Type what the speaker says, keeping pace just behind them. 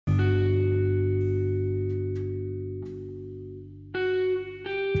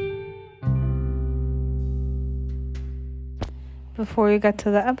Before we get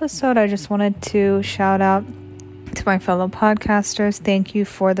to the episode, I just wanted to shout out to my fellow podcasters. Thank you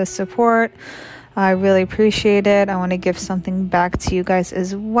for the support. I really appreciate it. I want to give something back to you guys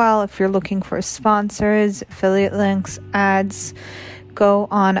as well. If you're looking for sponsors, affiliate links, ads, go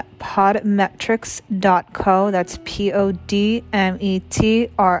on podmetrics.co. That's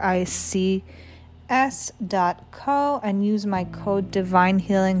podmetrics.co and use my code Divine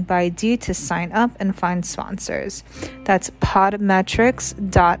Healing by D to sign up and find sponsors. That's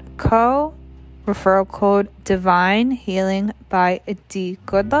podmetrics.co. Referral code Divine Healing by D.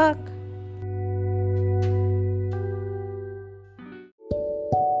 Good luck.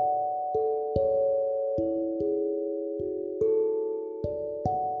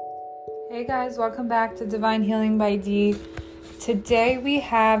 Hey guys, welcome back to Divine Healing by D. Today we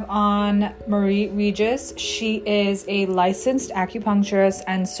have on Marie Regis. She is a licensed acupuncturist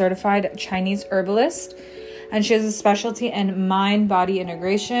and certified Chinese herbalist, and she has a specialty in mind-body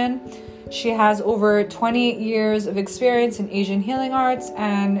integration. She has over 20 years of experience in Asian healing arts,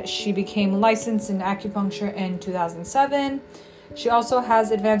 and she became licensed in acupuncture in 2007. She also has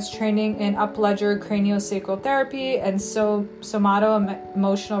advanced training in upledger craniosacral therapy and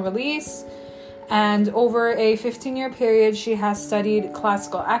somato-emotional release. And over a 15-year period, she has studied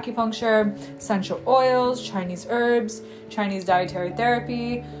classical acupuncture, essential oils, Chinese herbs, Chinese dietary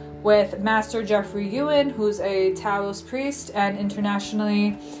therapy with Master Jeffrey Yuen, who's a Taoist priest and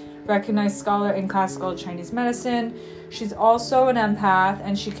internationally recognized scholar in classical Chinese medicine. She's also an empath,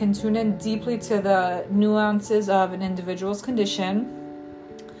 and she can tune in deeply to the nuances of an individual's condition.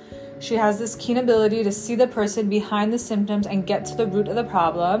 She has this keen ability to see the person behind the symptoms and get to the root of the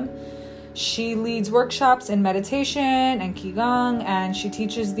problem. She leads workshops in meditation and Qigong, and she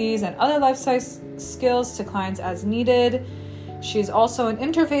teaches these and other lifestyle skills to clients as needed. She is also an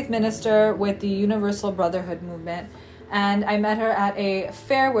interfaith minister with the Universal Brotherhood movement. And I met her at a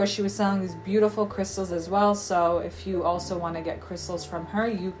fair where she was selling these beautiful crystals as well. So if you also want to get crystals from her,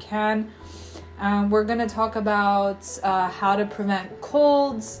 you can. We're going to talk about how to prevent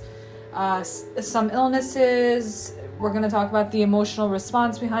colds, some illnesses. We're going to talk about the emotional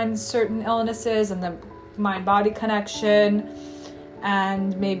response behind certain illnesses and the mind-body connection.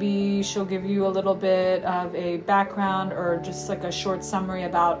 And maybe she'll give you a little bit of a background or just like a short summary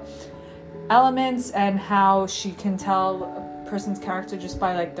about elements and how she can tell a person's character just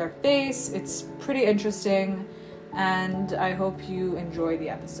by like their face. It's pretty interesting, and I hope you enjoy the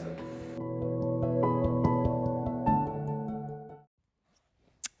episode.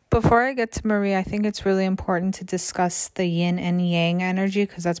 Before I get to Marie, I think it's really important to discuss the yin and yang energy,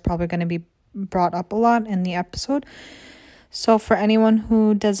 because that's probably going to be brought up a lot in the episode. So for anyone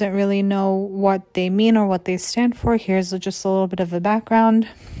who doesn't really know what they mean or what they stand for, here's just a little bit of a background.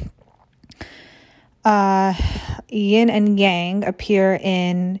 Yin and yang appear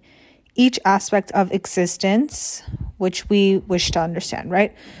in each aspect of existence, which we wish to understand,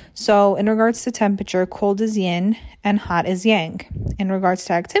 right? So in regards to temperature, cold is yin and hot is yang. In regards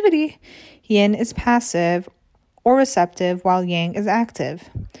to activity, yin is passive or receptive while yang is active.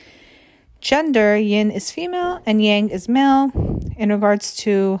 Gender, yin is female and yang is male. In regards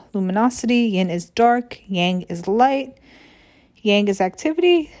to luminosity, yin is dark, yang is light. Yang is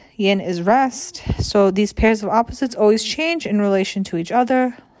activity, yin is rest. So these pairs of opposites always change in relation to each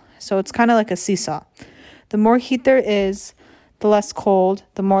other. So it's kind of like a seesaw. The more heat there is, the less cold.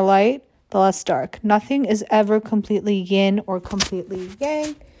 The more light, the less dark. Nothing is ever completely yin or completely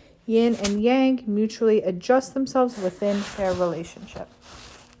yang. Yin and yang mutually adjust themselves within their relationship.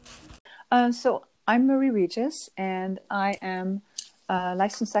 So I'm Marie Regis, and I am a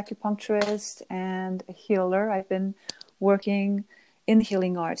licensed acupuncturist and a healer. I've been working in the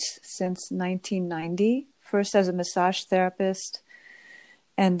healing arts since 1990, first as a massage therapist,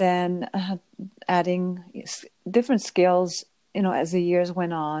 and then adding different skills, as the years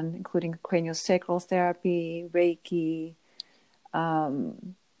went on, including craniosacral therapy, Reiki,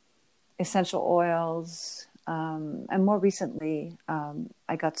 essential oils, and more recently,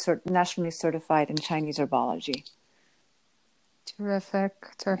 I got nationally certified in Chinese herbology. Terrific.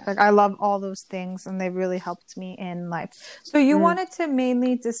 I love all those things, and they really helped me in life. So you wanted to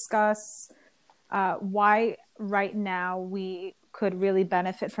mainly discuss why right now we could really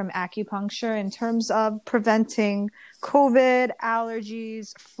benefit from acupuncture in terms of preventing COVID,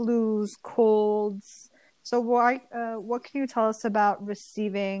 allergies, flus, colds. So what can you tell us about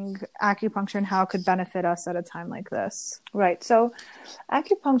receiving acupuncture and how it could benefit us at a time like this? Right. So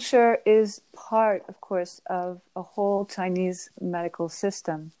acupuncture is part, of course, of a whole Chinese medical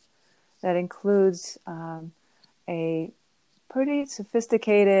system that includes a pretty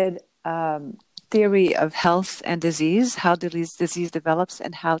sophisticated theory of health and disease, how disease develops,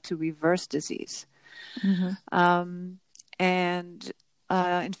 and how to reverse disease. Mm-hmm. And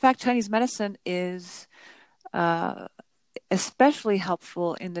in fact, Chinese medicine is especially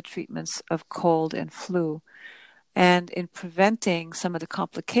helpful in the treatments of cold and flu, and in preventing some of the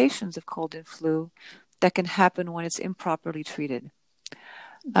complications of cold and flu that can happen when it's improperly treated.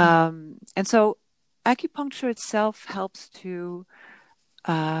 And so acupuncture itself helps to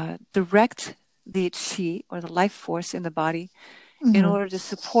direct the qi, or the life force in the body, in order to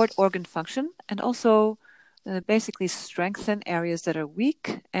support organ function, and also basically strengthen areas that are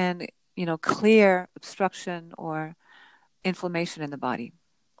weak, and clear obstruction or inflammation in the body,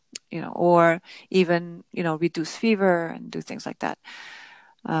 or even reduce fever and do things like that.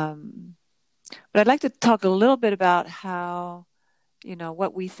 But I'd like to talk a little bit about how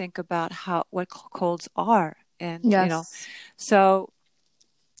what we think about what colds are, and Yes. so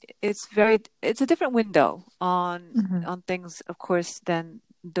it's a different window on things, of course, than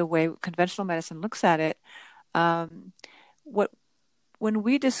the way conventional medicine looks at it. When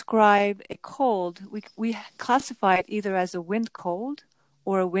we describe a cold, we classify it either as a wind cold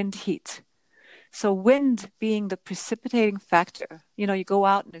or a wind heat. So wind being the precipitating factor. You go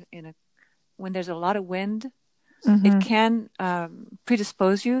out when there's a lot of wind, it can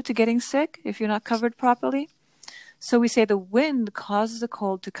predispose you to getting sick if you're not covered properly. So we say the wind causes the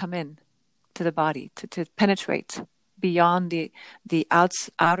cold to come in to the body, to penetrate beyond the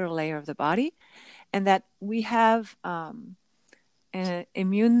outer layer of the body, and that we have an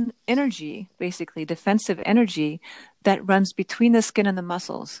immune energy, basically defensive energy, that runs between the skin and the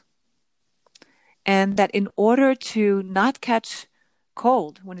muscles. And that in order to not catch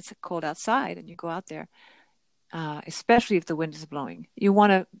cold when it's cold outside and you go out there, especially if the wind is blowing, you want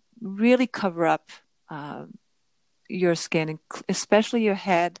to really cover up your skin, especially your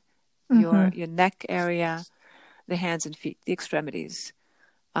head, your neck area, the hands and feet, the extremities,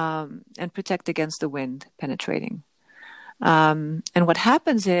 and protect against the wind penetrating. And what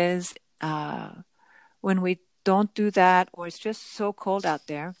happens is when we don't do that, or it's just so cold out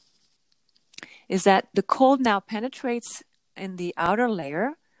there, is that the cold now penetrates in the outer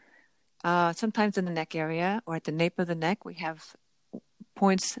layer, sometimes in the neck area or at the nape of the neck. We have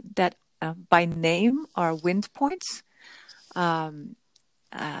points that by name are wind points. And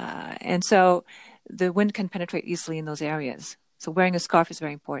so the wind can penetrate easily in those areas. So wearing a scarf is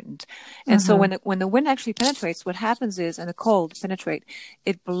very important. And so when the wind actually penetrates, what happens is, and the cold penetrate,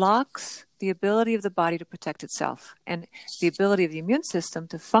 it blocks the ability of the body to protect itself and the ability of the immune system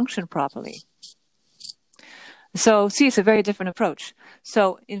to function properly. So, see, it's a very different approach.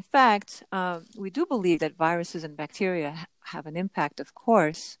 So, in fact, we do believe that viruses and bacteria have an impact, of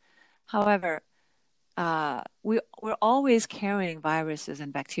course. However, we're always carrying viruses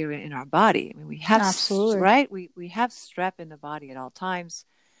and bacteria in our body. I mean, we have right. We have strep in the body at all times.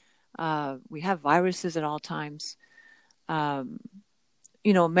 We have viruses at all times.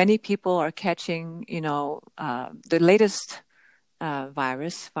 Many people are catching, the latest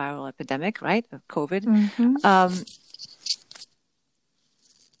viral epidemic, right, of COVID,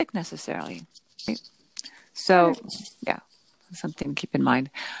 necessarily. Right? So, yeah, something to keep in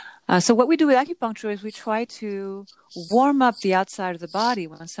mind. So what we do with acupuncture is we try to warm up the outside of the body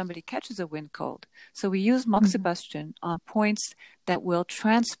when somebody catches a wind cold. So we use moxibustion on points that will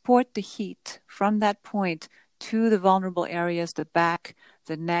transport the heat from that point to the vulnerable areas, the back,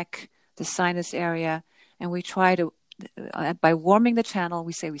 the neck, the sinus area, and we try to, by warming the channel,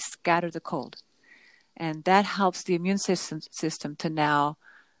 we say we scatter the cold. And that helps the immune system to now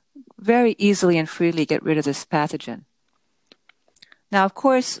very easily and freely get rid of this pathogen. Now, of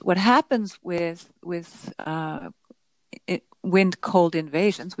course, what happens with wind cold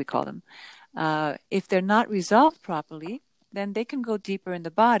invasions, we call them, if they're not resolved properly, then they can go deeper in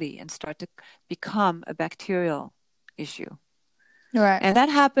the body and start to become a bacterial issue. Right. And that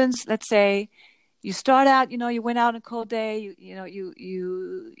happens, let's say, you start out, you went out on a cold day,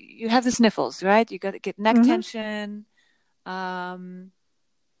 you have the sniffles, right? You got to get neck tension.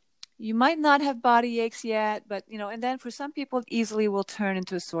 You might not have body aches yet, but, and then for some people, it easily will turn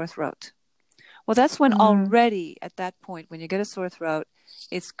into a sore throat. Well, that's when already at that point, when you get a sore throat,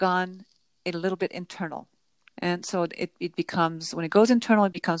 it's gone a little bit internal. And so it becomes, when it goes internal,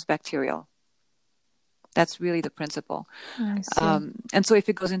 it becomes bacterial. That's really the principle. I see. And so if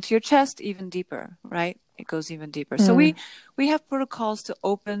it goes into your chest, even deeper, right? It goes even deeper. So we have protocols to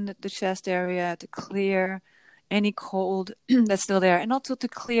open the chest area, to clear any cold that's still there, and also to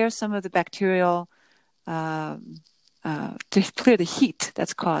clear some of the bacterial, to clear the heat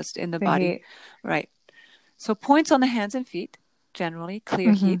that's caused in the body. Right. So points on the hands and feet, generally,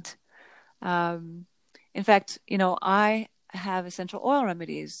 clear heat. Um, in fact, I have essential oil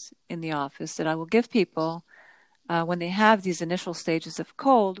remedies in the office that I will give people when they have these initial stages of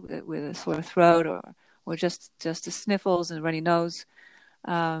cold with a sore throat or just the sniffles and runny nose.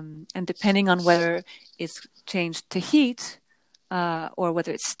 And depending on whether it's changed to heat or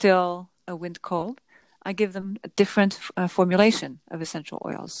whether it's still a wind cold, I give them a different formulation of essential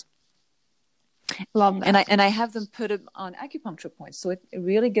oils. Love that. And I have them put it on acupuncture points. So it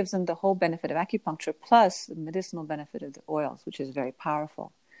really gives them the whole benefit of acupuncture plus the medicinal benefit of the oils, which is very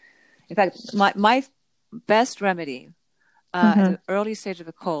powerful. In fact, my best remedy at the early stage of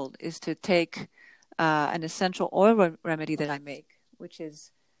a cold is to take an essential oil remedy that I make, which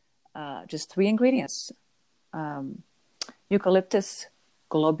is just 3 ingredients. Eucalyptus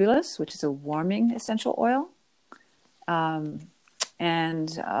globulus, which is a warming essential oil,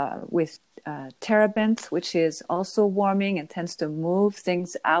 and with terebinth, which is also warming and tends to move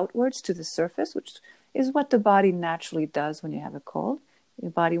things outwards to the surface, which is what the body naturally does when you have a cold. Your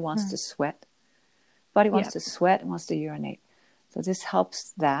body wants to sweat. Body wants to sweat and wants to urinate. So this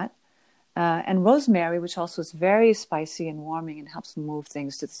helps that. And rosemary, which also is very spicy and warming and helps move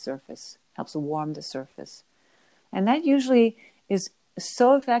things to the surface, helps warm the surface. And that usually is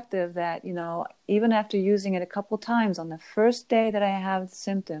so effective that, even after using it a couple times on the first day that I have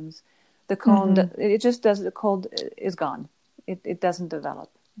symptoms, the cold, the cold is gone. It doesn't develop.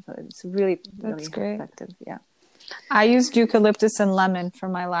 So it's really great. effective. Yeah. I used eucalyptus and lemon for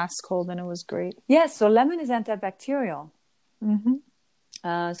my last cold, and it was great. Yes, so lemon is antibacterial.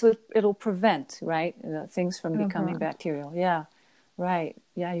 So it'll prevent, right, things from becoming bacterial. Yeah, right.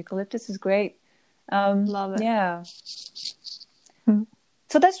 Yeah, eucalyptus is great. Love it. Yeah.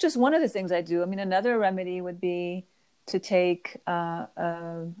 So that's just one of the things I do. I mean, another remedy would be to take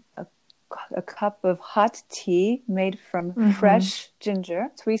a cup of hot tea made from fresh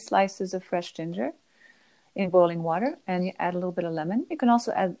ginger, 3 slices of fresh ginger in boiling water, and you add a little bit of lemon. You can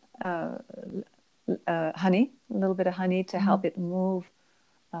also add honey, a little bit of honey to help it move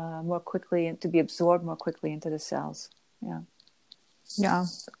more quickly and to be absorbed more quickly into the cells. Yeah. Yeah.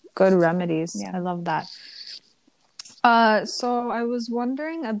 Good remedies. Yeah. I love that. So I was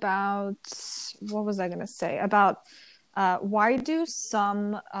wondering about, what was I going to say? About why do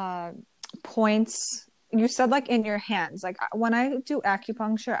some points, you said like in your hands, like when I do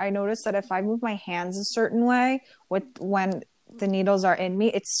acupuncture, I notice that if I move my hands a certain way when the needles are in me,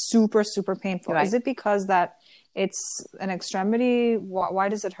 it's super, super painful. Right. Is it because that it's an extremity? Why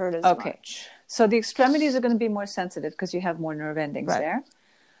does it hurt as much? So the extremities are going to be more sensitive because you have more nerve endings there.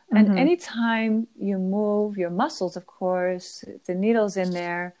 And anytime you move your muscles, of course, the needle's in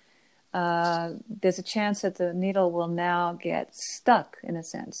there, there's a chance that the needle will now get stuck, in a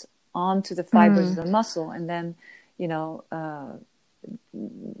sense, onto the fibers of the muscle. And then,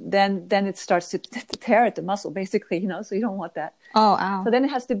 then it starts to tear at the muscle, basically, so you don't want that. Oh, ow. So then it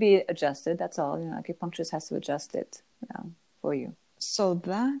has to be adjusted. That's all. Acupuncturist has to adjust it for you. So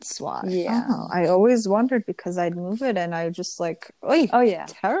that's why. Yeah. Oh, I always wondered because I'd move it and I just like, oh yeah,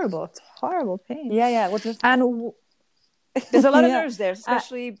 terrible. It's horrible pain. Yeah. Well, and there's a lot of nerves there,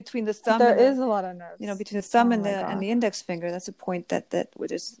 especially between the thumb. There is a lot of nerves. Between the thumb and the index finger. That's a point that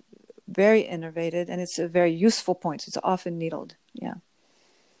is very innervated, and it's a very useful point. So it's often needled. Yeah.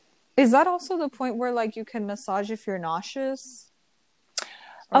 Is that also the point where like you can massage if you're nauseous?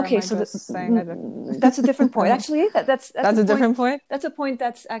 Okay, so that's a different point. Actually, that's a different point. That's a point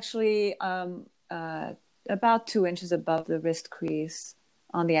that's actually about 2 inches above the wrist crease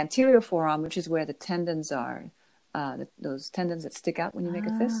on the anterior forearm, which is where the tendons are. Those tendons that stick out when you make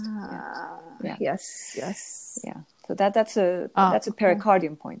a fist. Yeah. Yes. Yeah. So that's a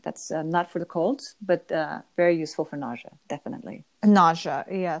pericardium point. That's not for the colds, but very useful for nausea, definitely. Nausea,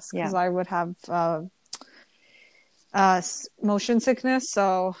 yes, because I would have motion sickness,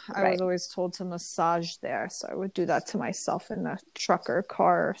 so I was always told to massage there. So I would do that to myself in a truck or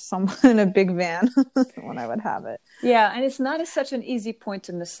car or someone in a big van when I would have it. Yeah, and it's not such an easy point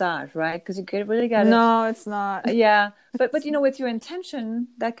to massage, right? Because you really got to. No, it's not. Yeah, but with your intention,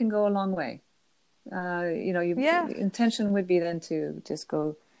 that can go a long way. Intention would be then to just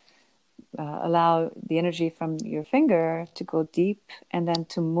go allow the energy from your finger to go deep, and then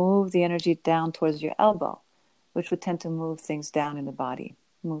to move the energy down towards your elbow, which would tend to move things down in the body,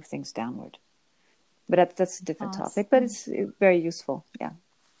 move things downward. But that's a different topic, but it's very useful. Yeah.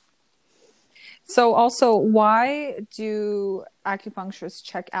 So also, why do acupuncturists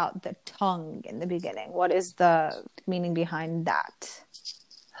check out the tongue in the beginning? What is the meaning behind that?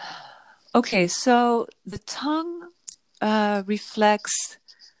 Okay, so the tongue reflects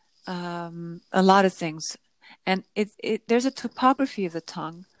a lot of things. And there's a topography of the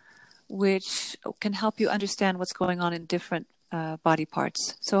tongue, which can help you understand what's going on in different body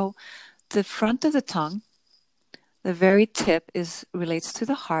parts. So the front of the tongue, the very tip relates to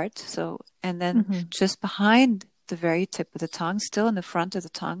the heart. So, and then just behind the very tip of the tongue, still in the front of the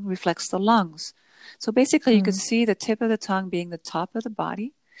tongue, reflects the lungs. So basically you could see the tip of the tongue being the top of the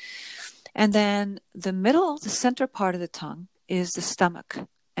body. And then the middle, the center part of the tongue is the stomach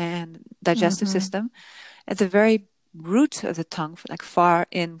and digestive system. At the very root of the tongue, like far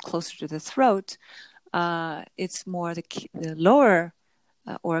in, closer to the throat, it's more the lower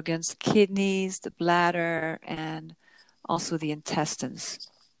organs, kidneys, the bladder, and also the intestines.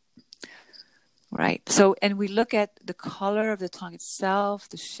 Right. So, and we look at the color of the tongue itself,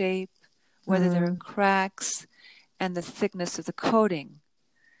 the shape, whether there are cracks, and the thickness of the coating.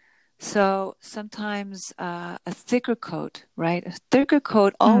 So sometimes a thicker coat, right? A thicker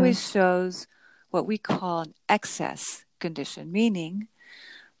coat always shows what we call an excess condition, meaning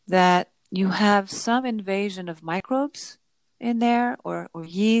that you have some invasion of microbes in there, or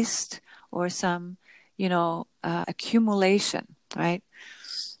yeast, or some, accumulation, right?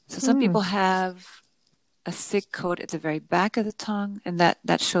 So some people have a thick coat at the very back of the tongue, and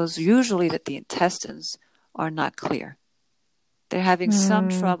that shows usually that the intestines are not clear. They're having some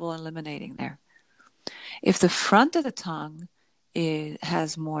trouble eliminating there. If the front of the tongue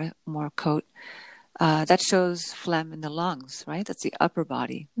has more coat, that shows phlegm in the lungs, right? That's the upper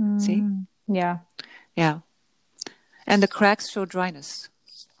body. See? Yeah. Yeah. And the cracks show dryness.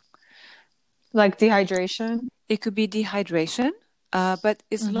 Like dehydration? It could be dehydration, but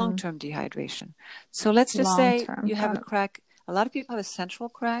it's long-term dehydration. So let's just say you have a crack. A lot of people have a central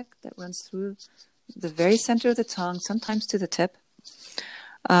crack that runs through the very center of the tongue, sometimes to the tip.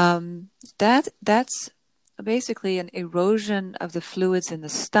 That's basically an erosion of the fluids in the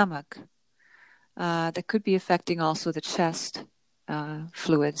stomach that could be affecting also the chest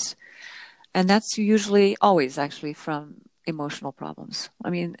fluids. And that's usually always actually from emotional problems. I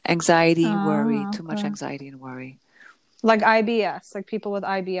mean, anxiety, worry, too much anxiety and worry. Like IBS, like people with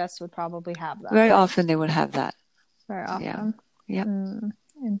IBS would probably have that. Very often they would have that. Very often. Yeah.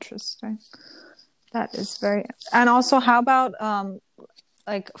 Interesting. That is very... And also, how about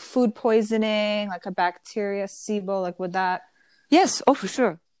like food poisoning, like a bacteria, SIBO, like would that... Yes. Oh, for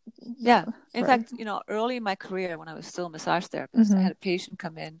sure. Yeah. In fact, early in my career, when I was still a massage therapist, I had a patient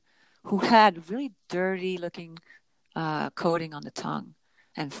come in who had really dirty looking coating on the tongue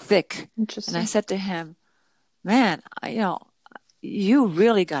and thick. Interesting. And I said to him, man, you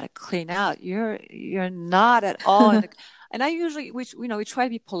really got to clean out. You're not at all in the... And I usually, we try to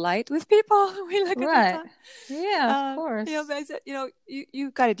be polite with people. We look at the tongue. Yeah, of course. But I said,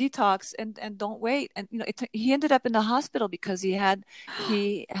 you got to detox and don't wait. And he ended up in the hospital because he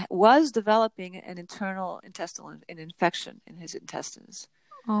was developing an internal intestinal infection in his intestines.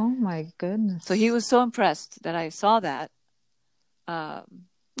 Oh my goodness! So he was so impressed that I saw that. So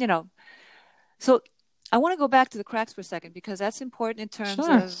I want to go back to the cracks for a second because that's important in terms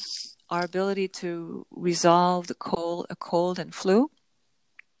of our ability to resolve a cold and flu.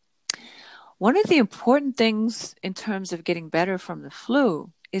 One of the important things in terms of getting better from the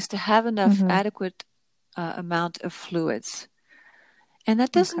flu is to have enough adequate amount of fluids. And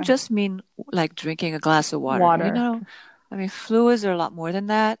that doesn't just mean like drinking a glass of water. I mean, fluids are a lot more than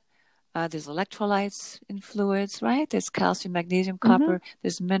that. There's electrolytes in fluids, right? There's calcium, magnesium, copper.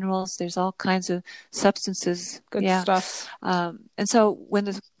 There's minerals. There's all kinds of substances. Good stuff. And so when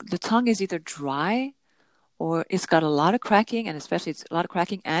the tongue is either dry or it's got a lot of cracking, and especially it's a lot of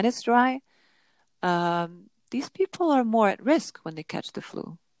cracking and it's dry, these people are more at risk when they catch the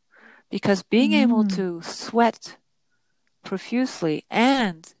flu. Because being able to sweat profusely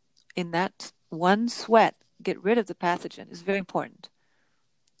and in that one sweat, get rid of the pathogen is very important.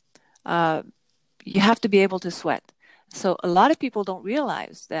 You have to be able to sweat. So a lot of people don't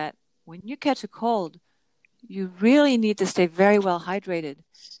realize that when you catch a cold, you really need to stay very well hydrated.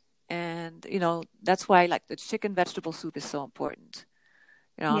 And, that's why like the chicken vegetable soup is so important.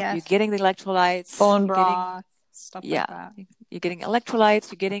 You're getting the electrolytes. Bone broth, stuff like that. You're getting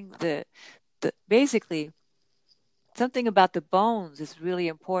electrolytes, you're getting the basically something about the bones is really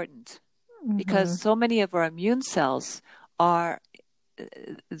important. Because so many of our immune cells are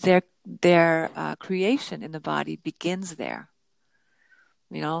their creation in the body begins there.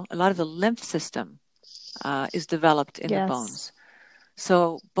 A lot of the lymph system is developed in the bones.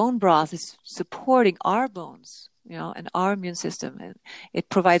 So bone broth is supporting our bones, and our immune system, and it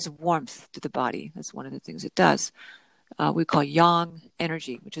provides warmth to the body. That's one of the things it does. We call yang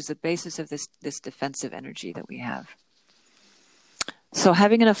energy, which is the basis of this defensive energy that we have. So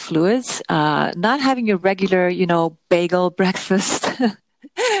having enough fluids, not having your regular, bagel breakfast,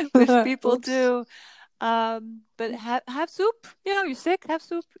 which people Oops. do. But have soup. You're sick. Have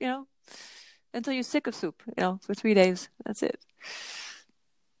soup. Until you're sick of soup. For 3 days. That's it.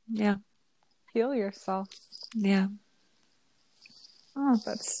 Yeah. Heal yourself. Yeah. Oh,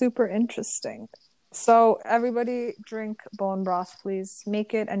 that's super interesting. So everybody drink bone broth, please.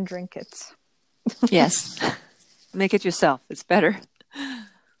 Make it and drink it. Yes. Make it yourself. It's better.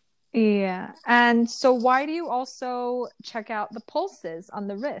 Yeah. And so why do you also check out the pulses on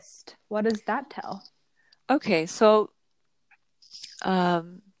the wrist? What does that tell? Okay, so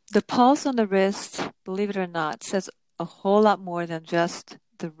the pulse on the wrist, believe it or not, says a whole lot more than just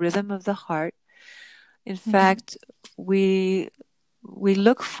the rhythm of the heart. In fact, we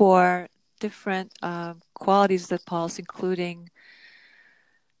look for different qualities of the pulse, including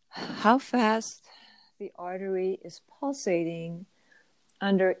how fast the artery is pulsating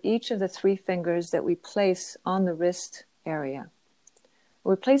under each of the 3 fingers that we place on the wrist area.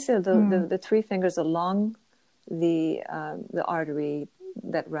 We place the 3 fingers along the artery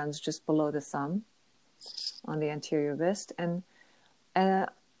that runs just below the thumb on the anterior wrist, and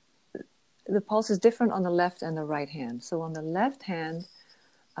the pulse is different on the left and the right hand. So on the left hand,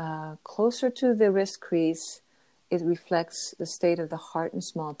 closer to the wrist crease, it reflects the state of the heart and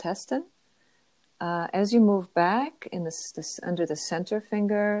small intestine. As you move back in this under the center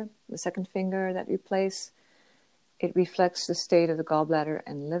finger, the second finger that you place, it reflects the state of the gallbladder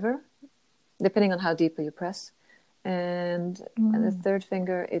and liver, depending on how deeply you press. And the third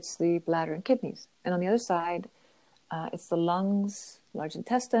finger, it's the bladder and kidneys. And on the other side, it's the lungs, large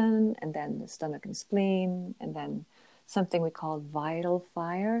intestine, and then the stomach and spleen, and then something we call vital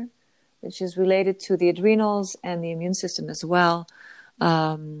fire, which is related to the adrenals and the immune system as well.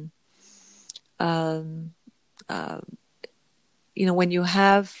 When you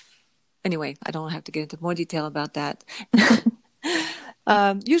have, anyway, I don't have to get into more detail about that.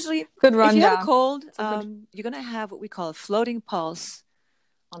 Usually, Good if you have rundown. a cold, you're going to have what we call a floating pulse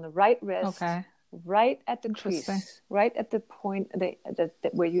on the right wrist, right at the crease, right at the point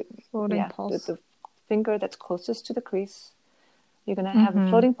where you floating pulse. the finger that's closest to the crease. You're going to have a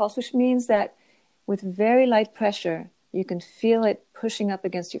floating pulse, which means that with very light pressure, you can feel it pushing up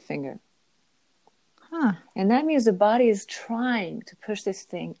against your finger. And that means the body is trying to push this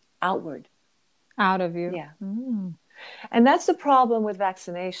thing outward. Out of you. Yeah. And that's the problem with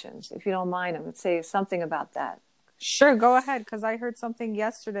vaccinations. If you don't mind, I'm going to say something about that. Sure, go ahead, because I heard something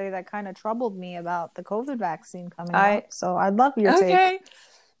yesterday that kind of troubled me about the COVID vaccine coming up. So I'd love your take.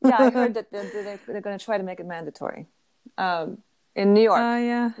 Yeah, I heard that they're going to try to make it mandatory in New York.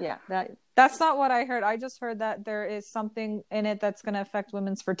 Yeah. That's not what I heard. I just heard that there is something in it that's going to affect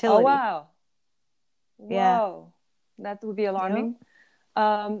women's fertility. Oh, wow. Yeah. Whoa. That would be alarming.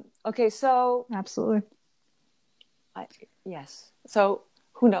 Yep. Okay, so... Absolutely. Yes. So,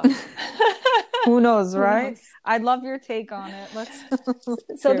 who knows? Who knows, right? Who knows? I'd love your take on it.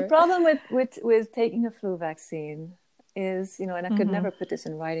 So the problem with taking a flu vaccine is, and I could never put this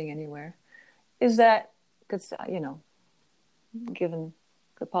in writing anywhere, is that, because, given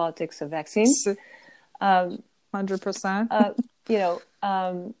the politics of vaccines, 100%.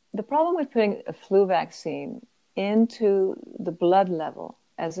 The problem with putting a flu vaccine into the blood level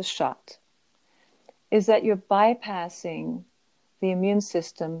as a shot is that you're bypassing the immune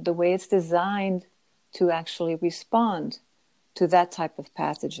system the way it's designed to actually respond to that type of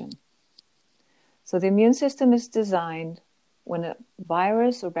pathogen. So the immune system is designed, when a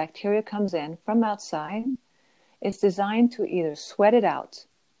virus or bacteria comes in from outside, it's designed to either sweat it out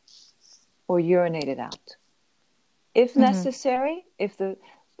or urinate it out. If necessary, if the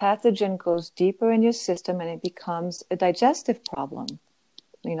pathogen goes deeper in your system and it becomes a digestive problem.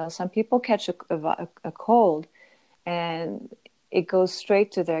 Some people catch a cold and it goes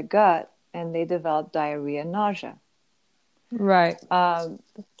straight to their gut and they develop diarrhea and nausea. Right.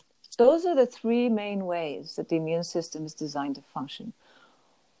 Those are the 3 main ways that the immune system is designed to function.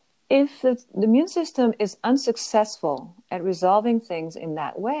 If the immune system is unsuccessful at resolving things in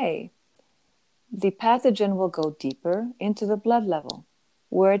that way, the pathogen will go deeper into the blood level,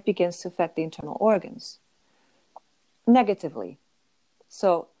 where it begins to affect the internal organs negatively.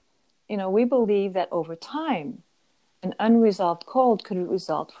 So, we believe that over time, an unresolved cold could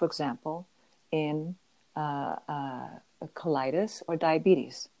result, for example, in colitis or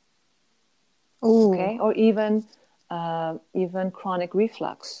diabetes. Ooh. Okay, or even chronic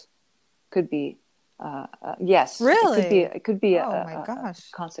reflux could be. Yes, really, it could be a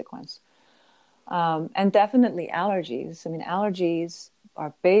consequence. And definitely allergies. Allergies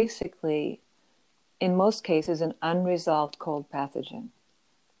are basically, in most cases, an unresolved cold pathogen.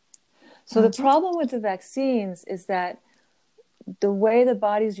 So the problem with the vaccines is that the way the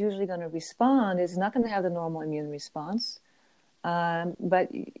body is usually going to respond is not going to have the normal immune response, but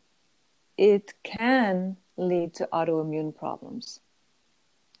it can lead to autoimmune problems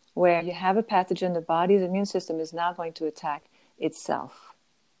where you have a pathogen, the body's immune system is now going to attack itself.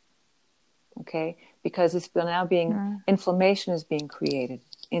 Okay? Because it's now being, inflammation is being created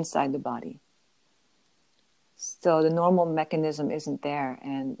inside the body. So the normal mechanism isn't there,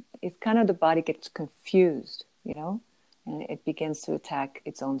 and it kind of, the body gets confused, you know, and it begins to attack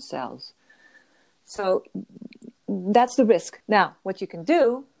its own cells. So that's the risk. Now, what you can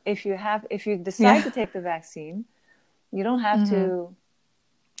do if you decide to take the vaccine, you don't have to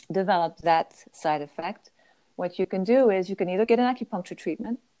develop that side effect. What you can do is you can either get an acupuncture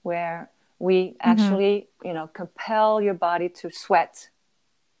treatment where we actually, you know, compel your body to sweat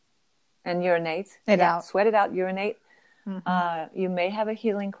and urinate. Out. Sweat it out, urinate. You may have a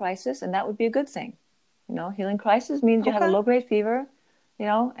healing crisis, and that would be a good thing. You know, healing crisis means you have a low-grade fever, you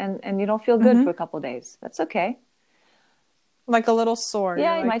know, and you don't feel good for a couple of days. That's okay. Like a little sore.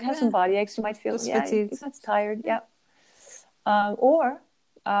 Yeah, you might have some body aches. You might feel fatigued. You're tired. Yeah. Or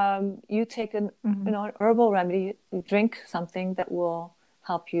you take an herbal remedy. You drink something that will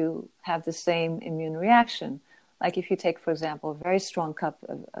help you have the same immune reaction. Like if you take, for example, a very strong cup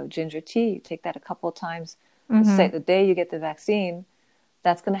of ginger tea, you take that a couple of times. Say the day you get the vaccine,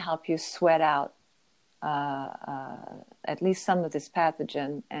 that's going to help you sweat out at least some of this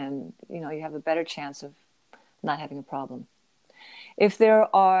pathogen, and you know you have a better chance of not having a problem. If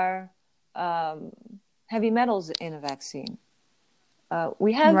there are heavy metals in a vaccine,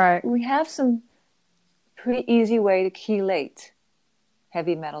 we have some pretty easy way to chelate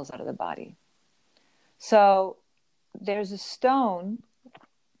heavy metals out of the body. So there's a stone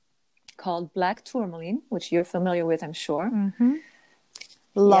called black tourmaline, which you're familiar with, I'm sure.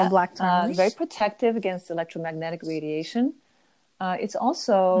 Love black tourmaline. Very protective against electromagnetic radiation. It's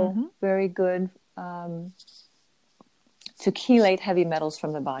also very good to chelate heavy metals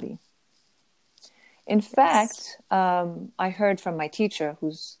from the body. In fact, I heard from my teacher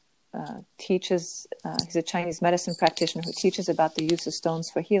who's teaches, he's a Chinese medicine practitioner who teaches about the use of stones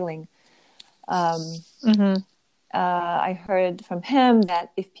for healing. I heard from him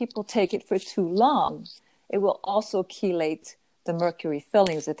that if people take it for too long, it will also chelate the mercury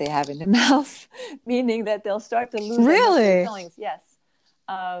fillings that they have in the mouth, meaning that they'll start to lose their mercury fillings. Yes.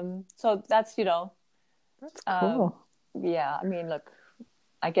 So that's, you know. That's cool. Yeah. I mean, look,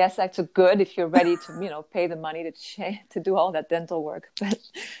 I guess that's a good if you're ready to, you know, pay the money to do all that dental work. But,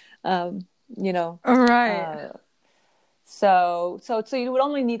 you know. All right. So you would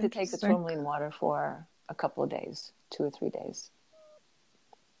only need to take the tourmaline water for a couple of days, 2 or 3 days.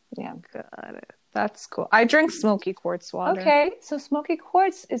 Yeah. Got it. That's cool. I drink smoky quartz water. Okay. So smoky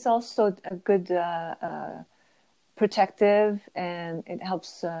quartz is also a good protective, and it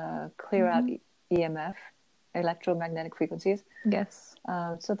helps clear out EMF, electromagnetic frequencies. Yes.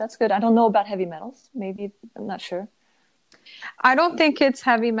 So that's good. I don't know about heavy metals. Maybe, I'm not sure. I don't think it's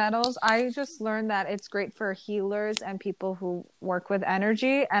heavy metals. I just learned that it's great for healers and people who work with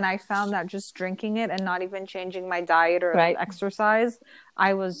energy. And I found that just drinking it and not even changing my diet or exercise,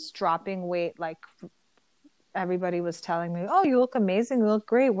 I was dropping weight. Like everybody was telling me, "Oh, you look amazing. You look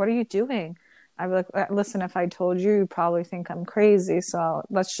great. What are you doing?" I'd be like, "Listen, if I told you, you'd probably think I'm crazy. So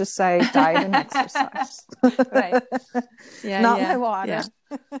let's just say diet and exercise." Right. Yeah. Not my water.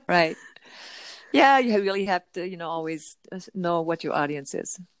 Yeah. Right. Yeah, you really have to, you know, always know what your audience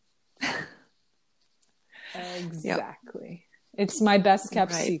is. Exactly. It's my best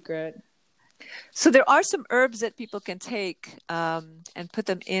kept secret. So there are some herbs that people can take and put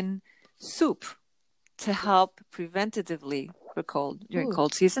them in soup to help preventatively for cold during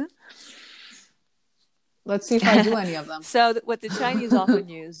cold season. Let's see if I do any of them. So what the Chinese often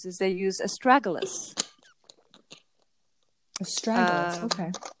use is they use astragalus. Astragalus,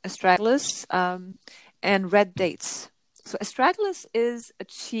 okay. Astragalus and red dates. So astragalus is a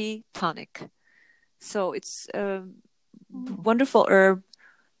qi tonic. So it's a wonderful herb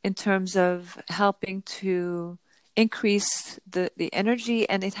in terms of helping to increase the energy,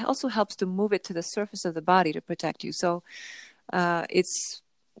 and it also helps to move it to the surface of the body to protect you. So it's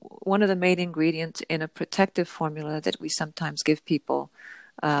one of the main ingredients in a protective formula that we sometimes give people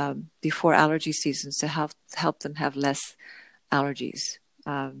before allergy seasons to help them have less allergies.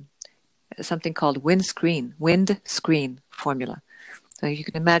 Something called wind screen formula. So you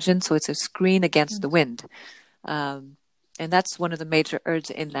can imagine, so it's a screen against the wind. And that's one of the major herbs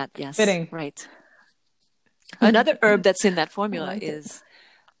in that. Yes. Fitting. Right. Another herb that's in that formula is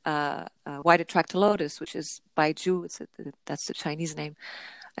white atractylotus, which is baiju. That's the Chinese name.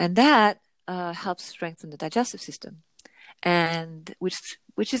 And that helps strengthen the digestive system. and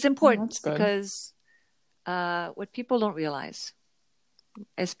which is Oh, important that's good. because what people don't realize,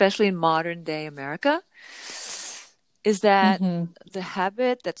 especially in modern day America, is that Mm-hmm. the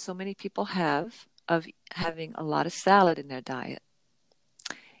habit that so many people have of having a lot of salad in their diet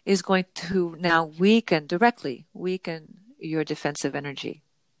is going to now directly weaken your defensive energy.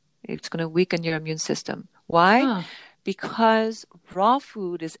 It's going to weaken your immune system. Why? Huh. Because raw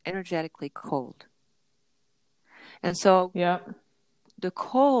food is energetically cold. And so Yeah. the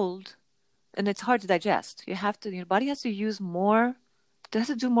cold, and it's hard to digest. Your body has to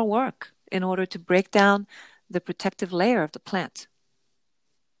do more work in order to break down the protective layer of the plant,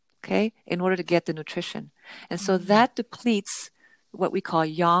 okay, in order to get the nutrition. And so that depletes what we call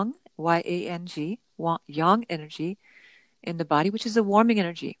yang, Y-A-N-G, yang energy in the body, which is a warming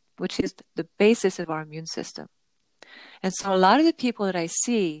energy, which is the basis of our immune system. And so a lot of the people that I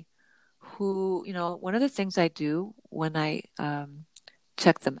see who, one of the things I do when I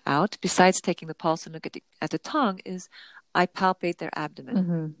check them out, besides taking the pulse and look at the tongue, is I palpate their abdomen.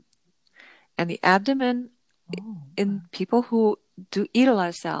 Mm-hmm. And the abdomen in people who do eat a lot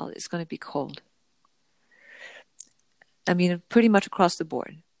of salad is going to be cold. I mean, pretty much across the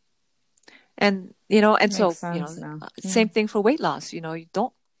board. And, Makes sense now. same thing for weight loss. You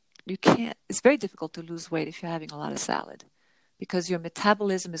can't, it's very difficult to lose weight if you're having a lot of salad because your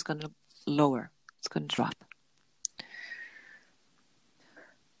metabolism is going to lower. It's going to drop.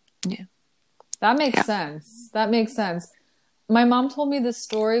 Yeah. That makes sense. That makes sense. My mom told me this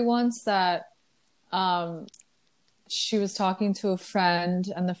story once that she was talking to a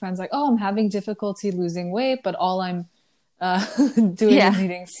friend and the friend's like, oh, I'm having difficulty losing weight, but all I'm doing is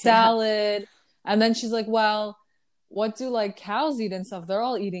eating salad. And then she's like, well, what do like cows eat and stuff? They're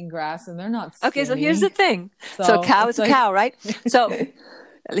all eating grass and they're not skinny. Okay, so here's the thing. So a cow is a cow, right? So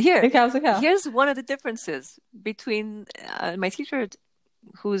a cow's a cow. Here's one of the differences between my teacher,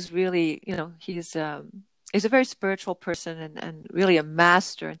 who's really, he's a very spiritual person and really a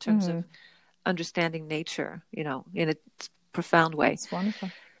master in terms of understanding nature, in a profound way. That's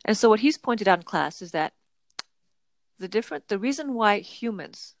wonderful. And so what he's pointed out in class is that the reason why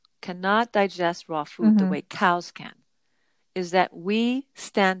humans cannot digest raw food the way cows can is that we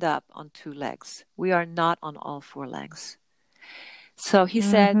stand up on two legs. We are not on all four legs. So he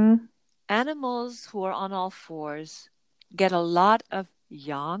said, animals who are on all fours get a lot of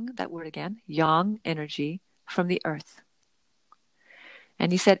yang, that word again, yang energy from the earth.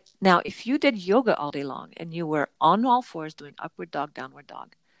 And he said, now, if you did yoga all day long and you were on all fours doing upward dog, downward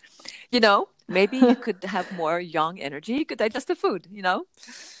dog, maybe you could have more yang energy. You could digest the food,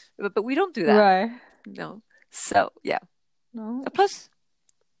 but we don't do that. Right. No. So, yeah. No. Plus,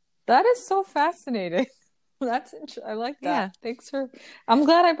 that is so fascinating. I like that. Yeah. Thanks I'm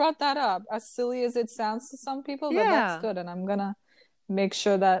glad I brought that up. As silly as it sounds to some people, but that's good. And I'm going to make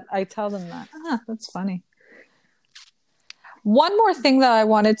sure that I tell them that. That's funny. One more thing that I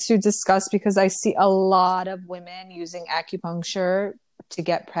wanted to discuss, because I see a lot of women using acupuncture to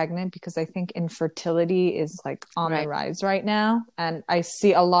get pregnant, because I think infertility is like on the rise right now. And I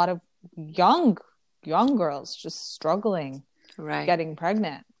see a lot of young girls just struggling getting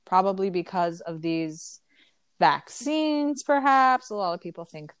pregnant, probably because of these vaccines, perhaps. A lot of people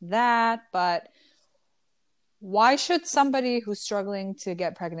think that, but why should somebody who's struggling to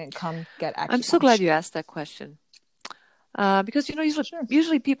get pregnant come get acupuncture? I'm so glad you asked that question. Because,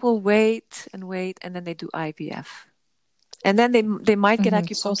 usually people wait, and then they do IVF. And then they might get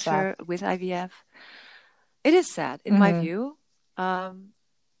acupuncture with IVF. It is sad, in my view.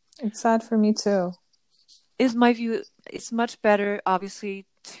 It's sad for me, too. Is my view, it's much better, obviously,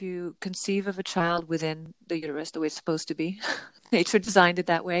 to conceive of a child within the uterus the way it's supposed to be. Nature designed it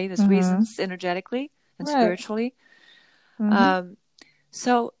that way. There's reasons energetically and spiritually.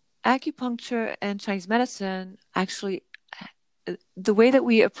 So acupuncture and Chinese medicine, actually, the way that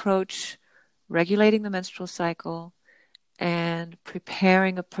we approach regulating the menstrual cycle and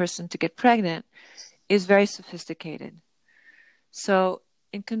preparing a person to get pregnant is very sophisticated. So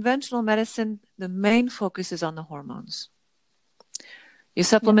in conventional medicine, the main focus is on the hormones. You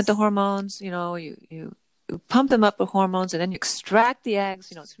supplement the hormones, you pump them up with hormones, and then you extract the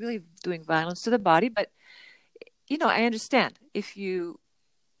eggs. It's really doing violence to the body. But, I understand if you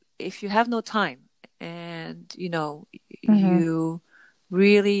have no time and, you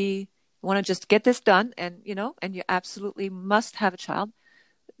really want to just get this done and, and you absolutely must have a child,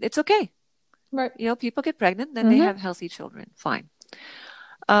 it's okay. Right. People get pregnant, then they have healthy children. Fine.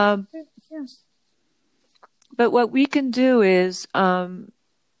 But what we can do is help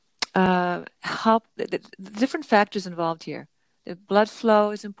the different factors involved here. The blood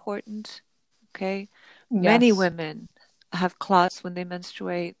flow is important. Okay. Yes. Many women have clots when they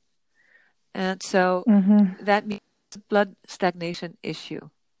menstruate. And so Mm-hmm. that means a blood stagnation issue,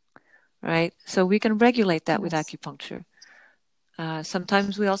 right? So we can regulate that with Yes. acupuncture.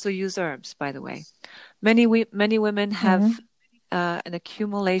 Sometimes we also use herbs, by the way. Many women have Mm-hmm. an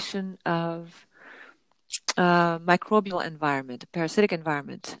accumulation of microbial environment, parasitic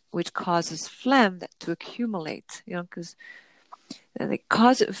environment, which causes phlegm to accumulate. Because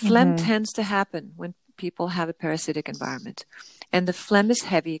phlegm Mm-hmm. tends to happen when people have a parasitic environment, and the phlegm is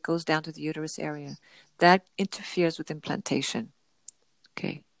heavy. It goes down to the uterus area. That interferes with implantation.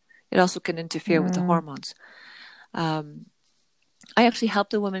 Okay, it also can interfere with the Mm. hormones. I actually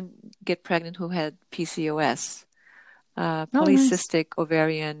helped a woman get pregnant who had PCOS, Oh, nice. polycystic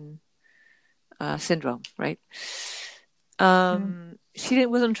ovarian syndrome, right? Mm. She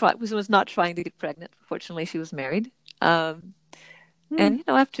was not trying to get pregnant. Fortunately, she was married. Um, Mm. and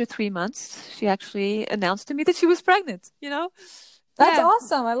after 3 months, she actually announced to me that she was pregnant. That's Yeah,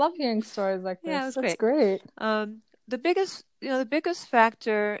 awesome. I love hearing stories like yeah, it this. was That's great. great. The biggest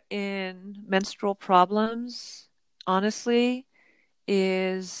factor in menstrual problems, honestly,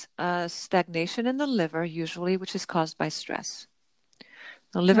 is stagnation in the liver, usually, which is caused by stress.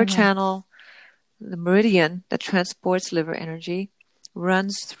 The liver Mm-hmm. channel, the meridian that transports liver energy,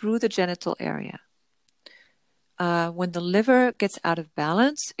 runs through the genital area. When the liver gets out of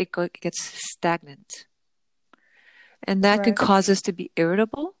balance, it gets stagnant. And that can Right. cause us to be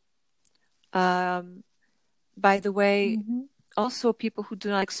irritable. By the way, Mm-hmm. also people who do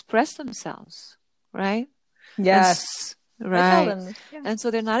not express themselves, right? And Yes. I tell right. them. Yeah. And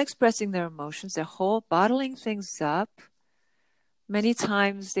so they're not expressing their emotions. They're bottling things up. Many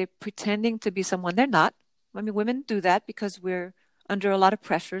times they're pretending to be someone they're not. I mean, women do that because we're under a lot of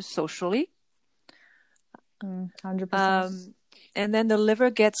pressure socially. 100%. And then the liver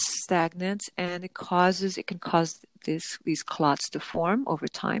gets stagnant, and it can cause these clots to form over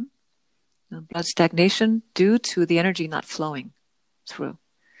time. Blood stagnation due to the energy not flowing through.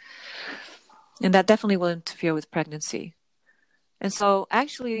 And that definitely will interfere with pregnancy. And so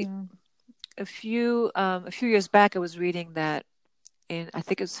actually Mm. a few years back I was reading that I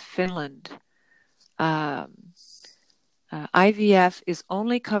think it was Finland, IVF is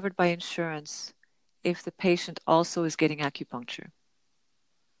only covered by insurance if the patient also is getting acupuncture.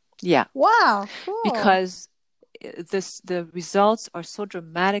 Yeah, Wow. Cool. because the results are so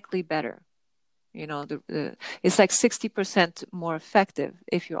dramatically better. It's like 60% more effective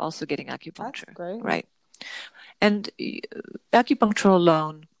if you're also getting That's acupuncture, great. right? And acupuncture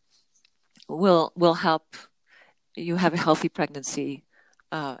alone will help you have a healthy pregnancy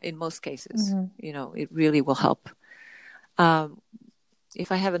in most cases. Mm-hmm. It really will help.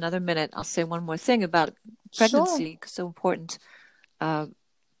 If I have another minute, I'll say one more thing about Sure. pregnancy, because it's so important.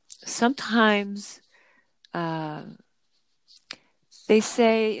 Sometimes they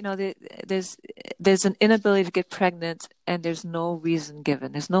say, there's an inability to get pregnant, and there's no reason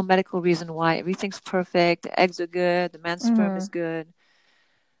given. There's no medical reason why. Everything's perfect. The eggs are good. The man's sperm is Mm-hmm. good.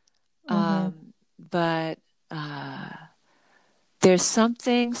 Mm-hmm. But there's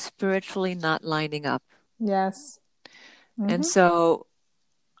something spiritually not lining up. Yes. And Mm-hmm. so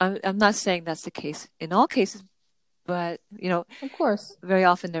I'm not saying that's the case in all cases, but, Of course. very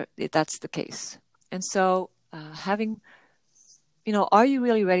often that's the case. And so are you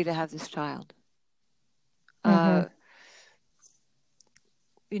really ready to have this child? Mm-hmm.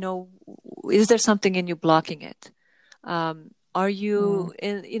 Is there something in you blocking it? Are you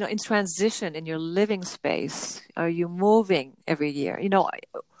in transition in your living space? Are you moving every year? You don't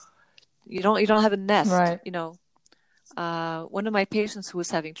have a nest. Right. One of my patients who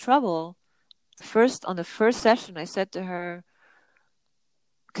was having trouble, on the first session, I said to her,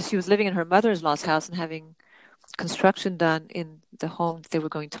 because she was living in her mother-in-law's house and having construction done in the home that they were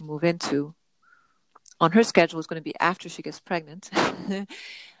going to move into. On her schedule was going to be after she gets pregnant. She's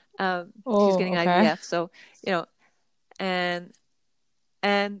getting Okay. IVF, so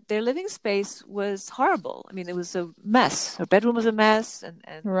and their living space was horrible. I mean, it was a mess. Her bedroom was a mess, and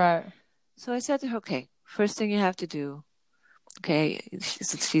Right. so I said to her, okay, first thing you have to do, okay,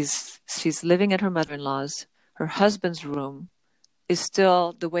 she's living at her mother-in-law's. Her husband's room is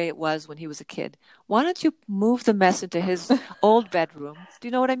still the way it was when he was a kid. Why don't you move the mess into his old bedroom? Do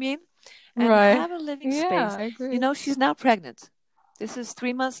you know what I mean? And Right. have a living Yeah, space. I agree. She's now pregnant. This is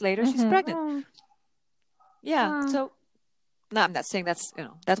 3 months later. She's Mm-hmm. pregnant. Oh. Yeah. Oh. So, no, I'm not saying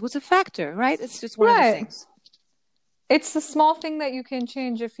that was a factor, right? It's just one of the Right. things. It's the small thing that you can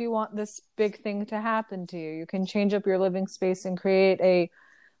change if you want this big thing to happen to you. You can change up your living space and create a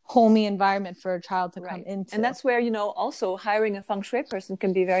homey environment for a child to come into. And that's where, also hiring a feng shui person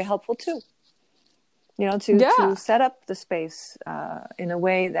can be very helpful too. to set up the space in a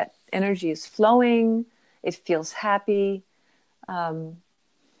way that energy is flowing, it feels happy.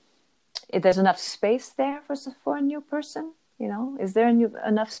 If there's enough space there for a new person, is there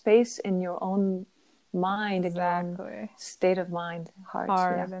enough space in your own mind, in your own state of mind, heart?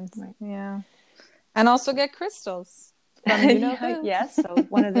 Yeah. And also get crystals from Yes. So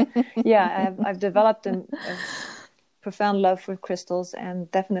one of the I've developed a profound love for crystals, and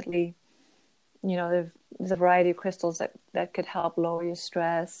definitely, there's a variety of crystals that could help lower your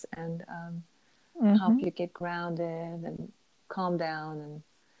stress and help you get grounded and calm down,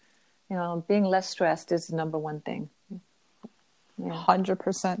 and being less stressed is the number one thing.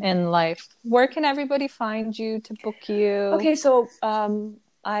 100% in life. Where can everybody find you to book you? Okay, so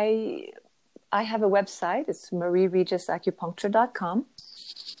I have a website. It's marieregisacupuncture.com.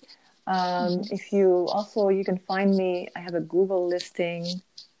 If you can find me, I have a Google listing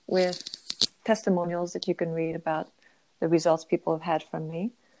with testimonials that you can read about the results people have had from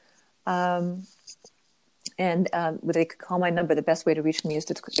me. And they could call my number. The best way to reach me is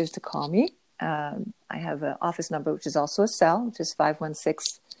to call me. I have an office number, which is also a cell, which is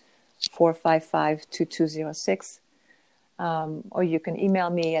 516-455-2206. Or you can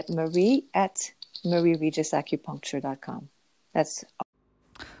email me at marie@marieregisacupuncture.com. Let's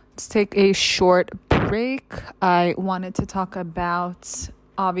take a short break. I wanted to talk about,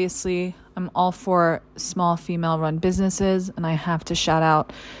 obviously, I'm all for small female-run businesses, and I have to shout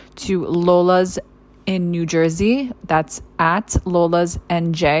out to Lola's in New Jersey. That's at Lola's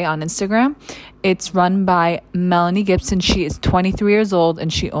NJ on Instagram. It's run by Melanie Gibson. She is 23 years old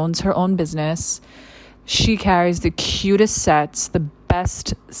and she owns her own business. She carries the cutest sets, the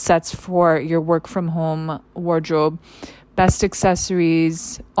best sets for your work from home wardrobe, best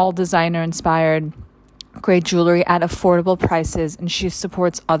accessories, all designer inspired, great jewelry at affordable prices, and she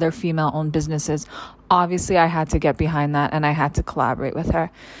supports other female owned businesses. Obviously, I had to get behind that and I had to collaborate with her.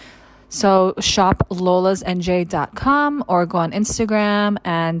 So shop lolasnj.com or go on Instagram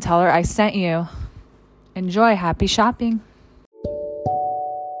and tell her I sent you. Enjoy. Happy shopping.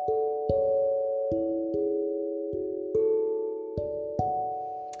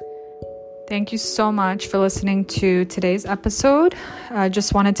 Thank you so much for listening to today's episode. I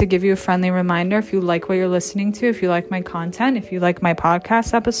just wanted to give you a friendly reminder. If you like what you're listening to, if you like my content, if you like my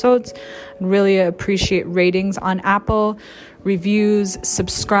podcast episodes, I'd really appreciate ratings on Apple, reviews,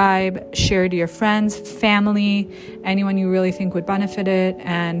 subscribe, share to your friends, family, anyone you really think would benefit it.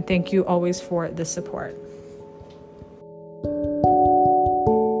 And thank you always for the support.